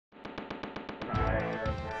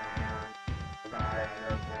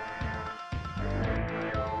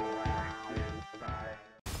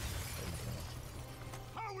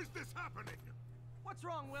happening? What's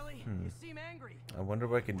wrong, Willie? You seem angry. I wonder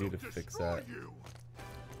what I can do to fix that. You.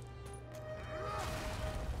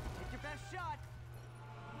 Take your best shot.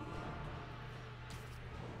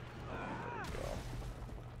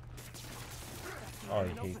 Oh,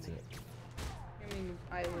 he hates it. I mean,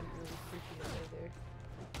 I wouldn't really appreciate it either.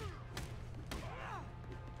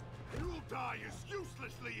 You'll die as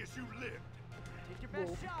uselessly as you lived. Take your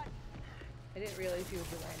best Whoa. shot. I didn't realize he was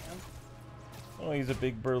a rhino. Oh, he's a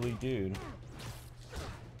big burly dude.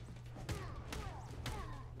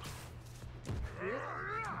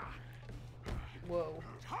 Whoa.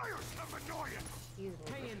 Tiresome annoyance. He's a little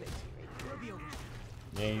bit crazy right We'll be over.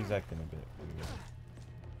 Yeah, he's acting a bit weird.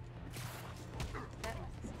 there. That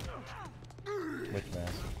mask. Which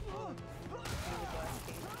mask? He was last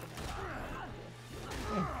case.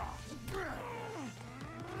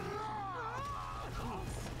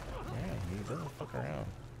 Yeah, he doesn't fuck around.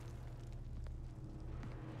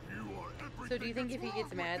 You are So do you think if he everything gets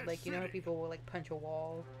that's mad, wrong like, with you know how this people will, like, punch a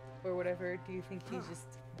wall or whatever, do you think he's just...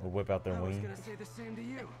 Or whip out their I was wing. gonna say the same to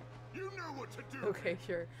you. city. You know what to do. Okay,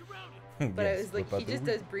 sure. But I Yes, was like, whip out he their just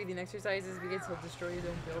wing. does breathing exercises because he'll destroy his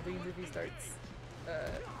own buildings if he starts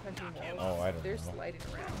punching walls. Oh, I don't They're know. sliding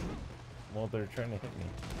around. Well, they're trying to hit me.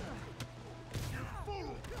 You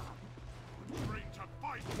fool. Train to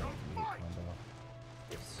fight, don't fight. Combo.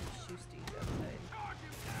 There's some shoesties outside.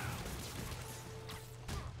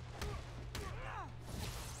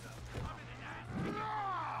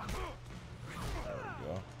 There we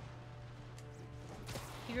go.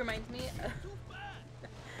 He reminds me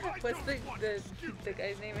what's the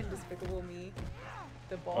guy's name in Despicable Me?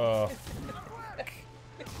 The ball.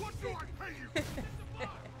 What do I pay you?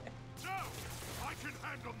 No, I can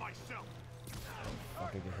handle myself. Fuck,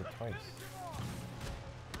 I get hit twice.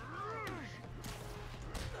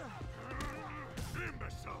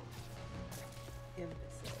 Imbecile.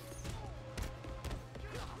 Imbeciles.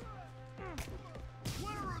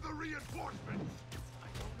 Where are the reinforcements? I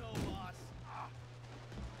don't know, boss.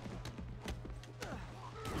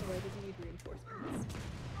 Why does he need reinforcements?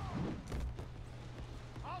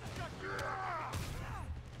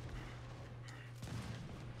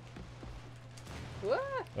 What?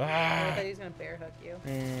 Oh, I thought he was gonna bear hug you.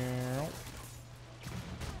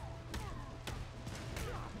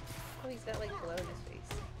 Oh, he's got like blood on his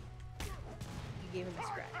face. You gave him a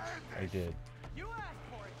scratch. I did. You asked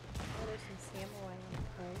for it. Oh, there's some samurai on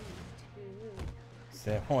ponies too.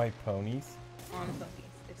 Samurai ponies? On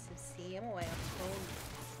ponies. There's some samurai on ponies.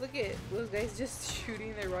 Look at those guys just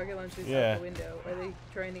shooting their rocket launchers out the window. Are they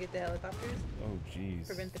trying to get the helicopters? Oh, jeez.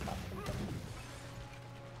 Prevent the cops from coming.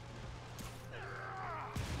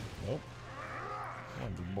 Nope. Come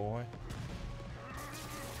on, big boy.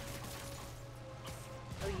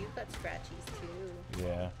 Oh, you've got scratchies too.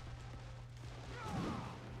 Yeah.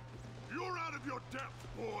 You're out of your depth,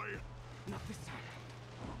 boy. Not this time.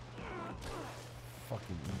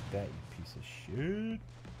 Fucking eat that, you piece of shit.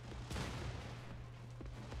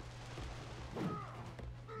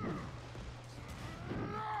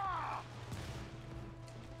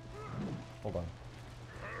 Hold on.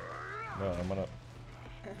 No, I'm gonna...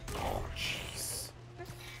 Oh, jeez.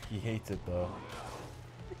 He hates it, though.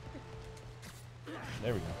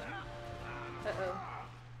 There we go. Uh-oh.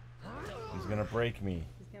 He's gonna break me.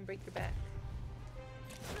 He's gonna break your back.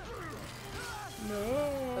 No.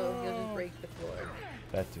 Oh, he'll just break the floor.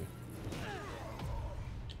 That too.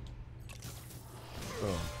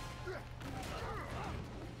 Boom.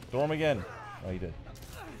 Throw him again. Oh, he did.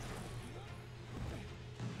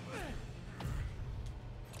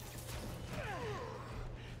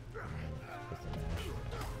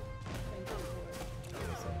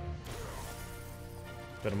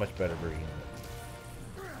 Got a much better version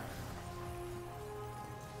of it.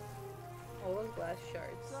 All those glass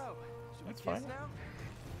shards. So, should That's we kiss fine. now?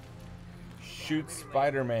 Shoot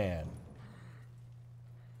Spider-Man.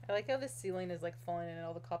 I like how the ceiling is like falling in and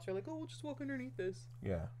all the cops are like, oh, we'll just walk underneath this.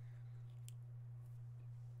 Yeah.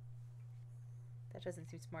 That doesn't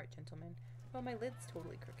seem smart, gentlemen. Oh, my lid's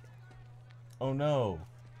totally crooked. Oh no.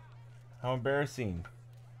 How embarrassing.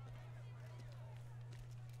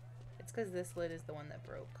 It's because this lid is the one that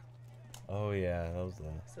broke. Oh yeah, that was the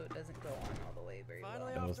So it doesn't go on all the way very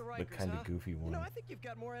Finally that off was to the Rikers, kind of huh? goofy You one. know, I think you've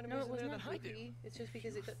got more well. enemies No, it in was there not than I do. goofy. It's just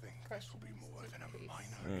because it got crushed. This will be more than a Face.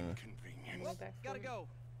 minor Mm. inconvenience. Way back Gotta when- go.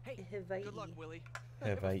 Hey, Hawaii. good luck, Willie. I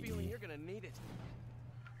have a Hawaii. feeling you're gonna need it.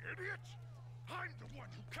 Idiot! I'm the one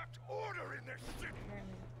who kept order in this city.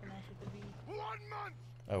 Apparently, the match with the V. 1 month!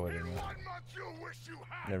 I In wouldn't 1 know. month you wish you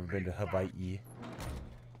had Never been to me. Hawaii.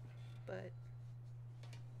 But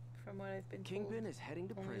from what I've been Kingpin told, is heading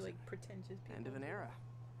to only prison. like pretentious people. End of an era.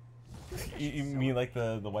 You mean like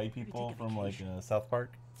the white people from like South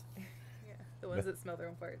Park? Yeah, the ones that smell their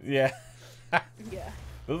own farts. Yeah. Yeah.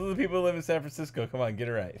 Those are the people who live in San Francisco. Come on, get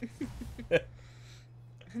it right.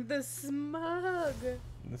 The smug.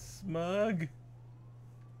 The smug.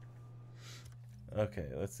 Okay,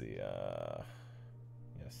 let's see.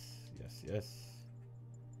 Yes.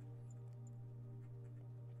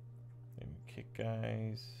 Maybe kick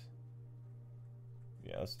guys.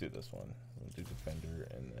 Yeah, let's do this one. We'll do defender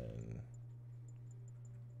and then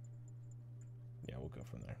yeah, we'll go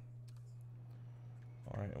from there.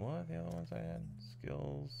 Alright, what are the other ones I had?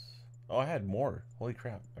 Skills. Oh, I had more. Holy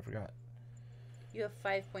crap, I forgot. You have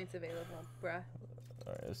 5 points available, bruh.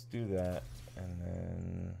 Alright, let's do that. And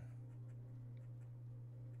then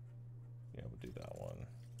yeah, we'll do that one.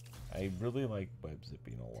 I really like web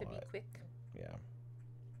zipping a lot. To be quick. Yeah.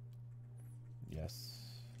 Yes.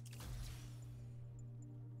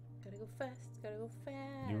 Gotta go fast. Gotta go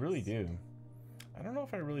fast. You really do. I don't know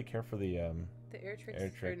if I really care for the air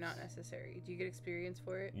tricks are not necessary. Do you get experience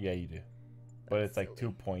for it? Yeah, you do. But That's it's like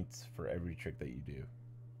silly. 2 points for every trick that you do.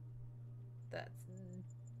 That's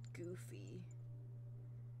goofy.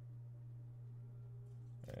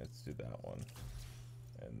 Alright, let's do that one.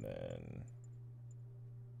 And then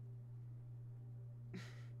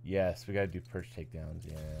yes, we gotta do perch takedowns,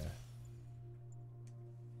 yeah.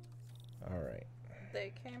 Alright.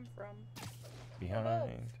 They came from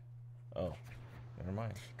Behind. Oh, never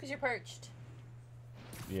mind. because you're perched.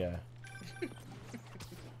 Yeah.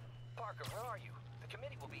 Parker, where are you? The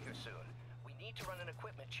committee will be here soon. We need to run an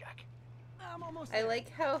equipment check. I'm almost I there. like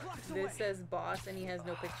how Blocks this away. says boss and he has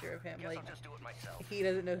no picture of him. Guess Like I'll just do it myself. he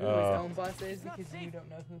doesn't know who Oh. his own boss is because you don't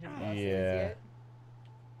know who his boss is Yeah. yet.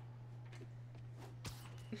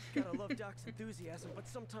 Gotta love Doc's enthusiasm, but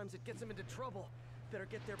sometimes it gets him into trouble. Better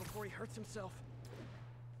get there before he hurts himself.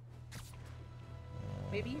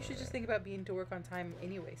 Maybe you should just think about being to work on time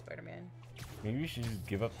anyway, Spider-Man. Maybe you should just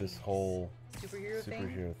give up this whole Superhero thing?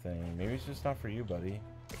 superhero thing. Maybe it's just not for you, buddy.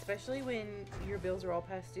 Especially when your bills are all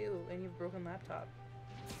past due and you've broken laptop.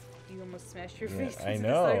 You almost smashed your Yeah, face I into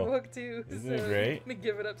know. the sidewalk too. Isn't it so great? you're gonna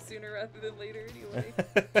give it up sooner rather than later anyway.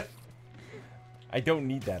 I don't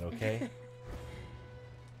need that, okay?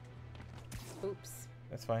 Oops.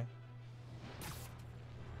 That's fine.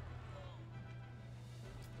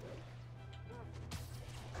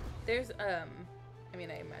 There's I mean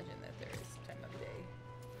I imagine that there is time of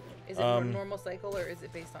day. Is it more normal cycle or is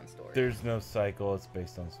it based on story? There's no cycle, it's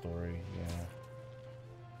based on story, yeah.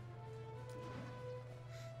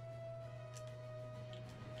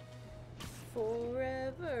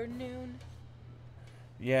 Forever noon.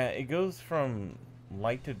 Yeah, it goes from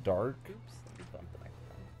light to dark, Oops. I bumped the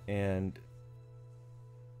microphone. and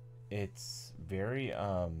it's very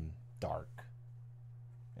dark.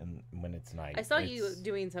 And when it's night, I saw you it's-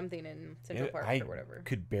 doing something in Central Park I or whatever.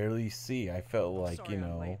 could barely see. I felt like, sorry you I'm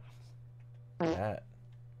know, late. that.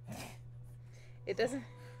 It doesn't.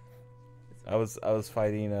 I was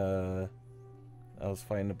fighting a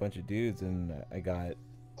bunch of dudes and I got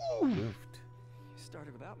goofed. You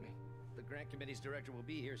started without me. The grant committee's director will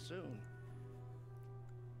be here soon.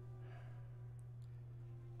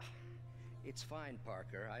 It's fine,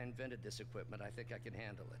 Parker. I invented this equipment. I think I can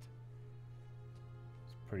handle it.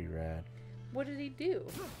 It's pretty rad. What did he do?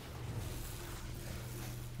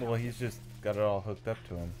 Well, he's just got it all hooked up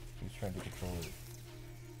to him. He's trying to control it.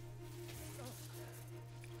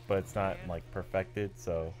 But it's not like perfected,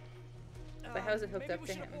 so But how's it hooked Maybe up we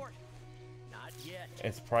to should him? abort. Not yet.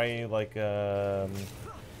 it's probably like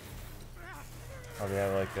probably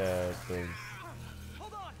have like those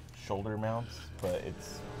Hold on. shoulder mounts, but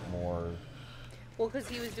it's more. Well, because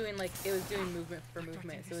he was doing like it was doing movement for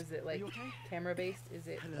movement. So is it like you okay? camera based? Is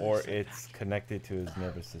it? Or it's connected to his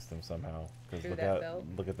nervous system somehow. Because Through look that at belt?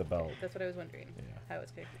 look at the belt. That's what I was wondering. Yeah. How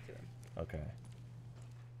it's connected to him. Okay.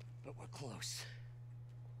 But we're close.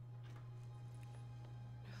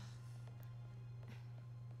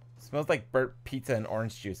 Smells like burnt pizza and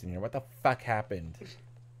orange juice in here. What the fuck happened?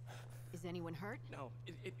 Is anyone hurt? No,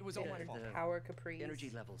 it was all my Yeah, fault. Power Capri. Energy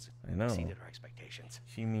levels I know. exceeded our expectations.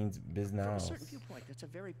 She means From a business. certain viewpoint, that's a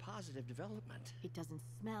very positive development. It doesn't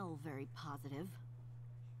smell very positive.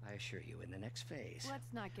 I assure you, in the next phase. Let's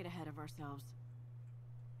not get ahead of ourselves.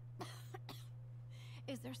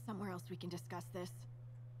 Is there somewhere else we can discuss this?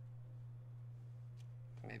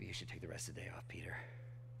 Maybe you should take the rest of the day off, Peter.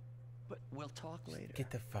 But we'll talk later.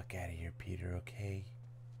 Get the fuck out of here, Peter, okay?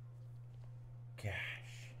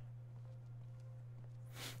 Gosh.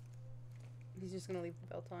 He's just gonna leave the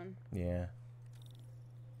belt on. Yeah.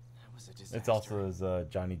 That was a disaster. It's also his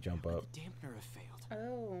Johnny Jump Why Up. the dampener have failed.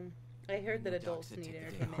 Oh, I heard that The adults dogs that need take the day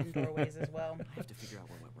entertainment in off. doorways as well. I have to figure out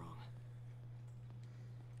what went wrong.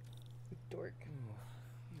 dork. Ooh,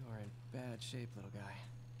 you are in bad shape, little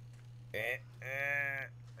guy.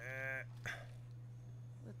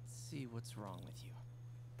 Let's see what's wrong with you.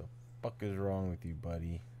 The fuck is wrong with you,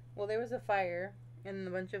 buddy? Well, there was a fire, and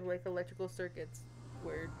a bunch of like electrical circuits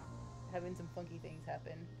were having some funky things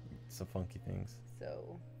happen. Some funky things.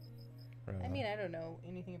 So, Right I on. mean, I don't know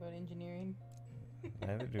anything about engineering.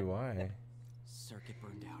 Neither do I. Circuit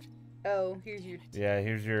burned out. Oh, here's your. Yeah,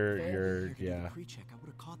 here's your Yeah. Pre-check. I would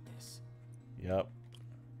have caught this. Yep.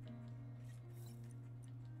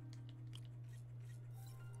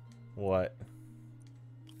 What?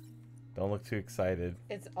 Don't look too excited.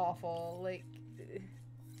 It's awful. Like.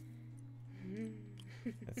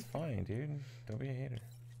 It's fine, dude. Don't be a hater.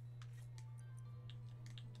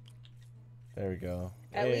 There we go.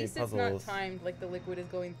 At Hey, least puzzles. it's not timed. Like the liquid is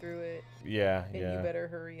going through it, Yeah, and yeah. you better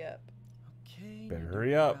hurry up. Okay. Better now hurry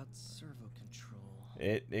to up. figure out servo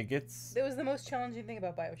control. It gets. That was the most challenging thing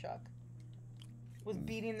about Bioshock. Was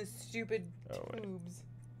beating the stupid wait. tubes.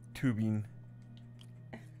 Tubing.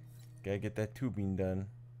 Gotta get that tubing done.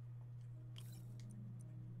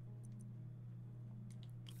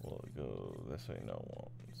 We'll go this way. No,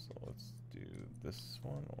 won't. So let's do this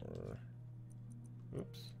one or.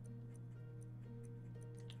 Oops.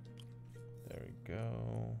 There we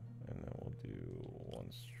go. And then we'll do one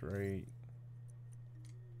straight.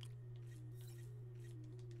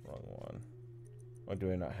 Wrong one. Or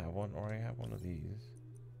do I not have one? Or I have one of these.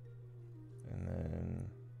 And then.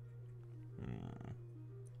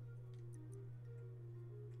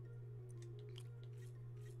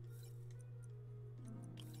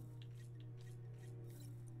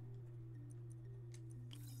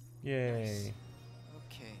 Yay. Nice.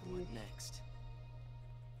 Okay, what next?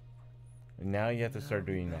 And now you have to start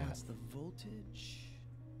doing that. That's the voltage.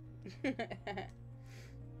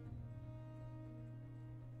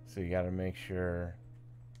 So you got to make sure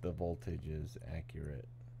the voltage is accurate.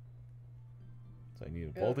 So I need a Oh,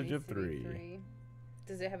 it voltage needs of to be 3.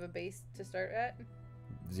 Does it have a base to start at?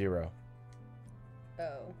 0.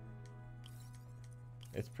 Oh.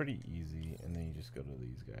 It's pretty easy, and then you just go to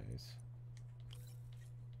these guys.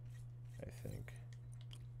 I think.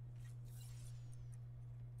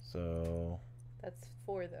 So. That's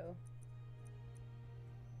 4 though.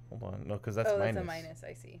 Hold on. No, because that's oh, minus. that's a minus.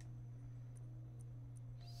 I see.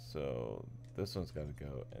 So this one's got to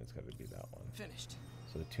go, and it's got to be that one. Finished.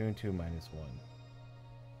 So 2 and 2 minus 1.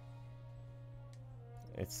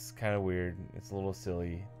 It's kind of weird. It's a little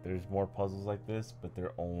silly. There's more puzzles like this, but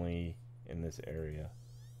they're only in this area.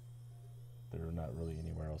 They're not really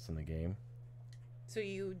anywhere else in the game. So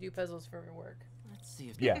you do puzzles for work? Let's see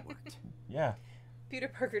if Yeah. that worked. Yeah. Peter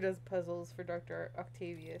Parker does puzzles for Dr.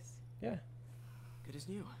 Octavius. Yeah. Good as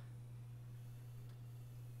new.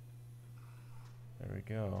 There we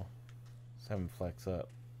go. Let's have him flex up.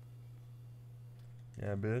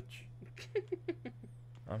 Yeah, bitch.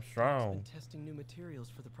 I'm strong. Been testing new materials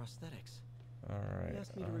for the prosthetics. Alright. He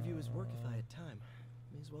asked me to review his work if I had time.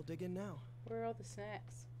 May as well dig in now. Where are all the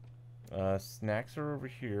snacks? Snacks are over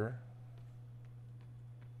here.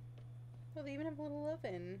 Oh, they even have a little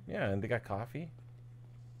oven. Yeah, and they got coffee.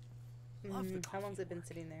 Love the How long's coffee it been work.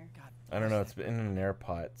 sitting there? God, I don't know. bless It's that been in an air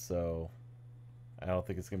pot, so I don't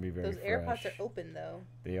think it's gonna be very Those fresh. air pots are open though.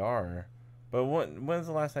 They are. But when's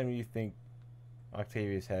the last time you think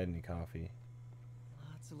Octavius had any coffee?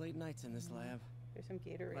 Lots of late nights in this lab. There's some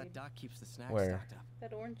Gatorade. Glad Doc keeps the snacks Where? stocked up.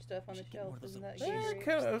 That orange stuff on the Should get more shelf, of those isn't that obese-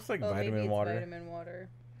 Gatorade? It's like Oh, maybe vitamin it's water. vitamin water.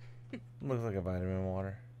 Looks like a vitamin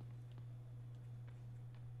water.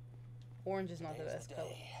 Orange is not the best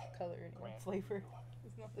color anyway. Flavor.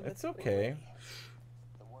 It's not the best It's okay.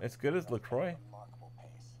 flavor. It's good as LaCroix.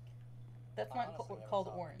 That's not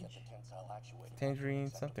called orange. Tangerine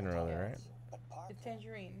something or other, right? It's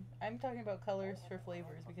tangerine. I'm talking about colors for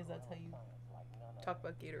flavors because that's how you talk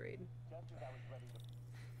about Gatorade.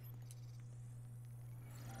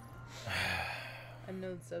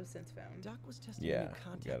 Unknown substance found. Doc was testing Yeah, new you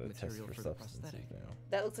contact gotta test material for for the substances prosthetic. now.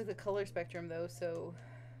 That looks like the color spectrum though, so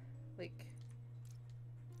like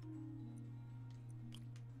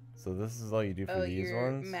So this is all you do for these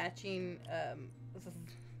you're ones? matching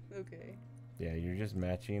okay. Yeah, you're just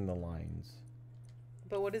matching the lines.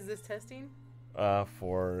 But what is this testing?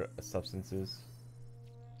 For substances.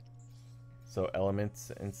 So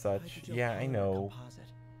elements and such. Hydrogel Yeah, I polymer know. composite.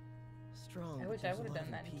 Strong, I but wish I there's a would have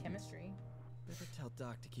lot done of that in impedance. chemistry. Better tell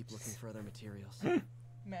Doc to keep looking for other materials.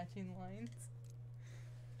 Matching lines.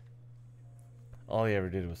 All he ever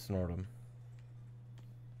did was snort them.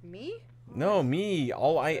 Me? No, me.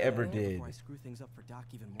 All I ever Before did. I screw things up for Doc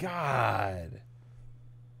even more. God.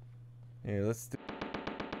 Here, let's do.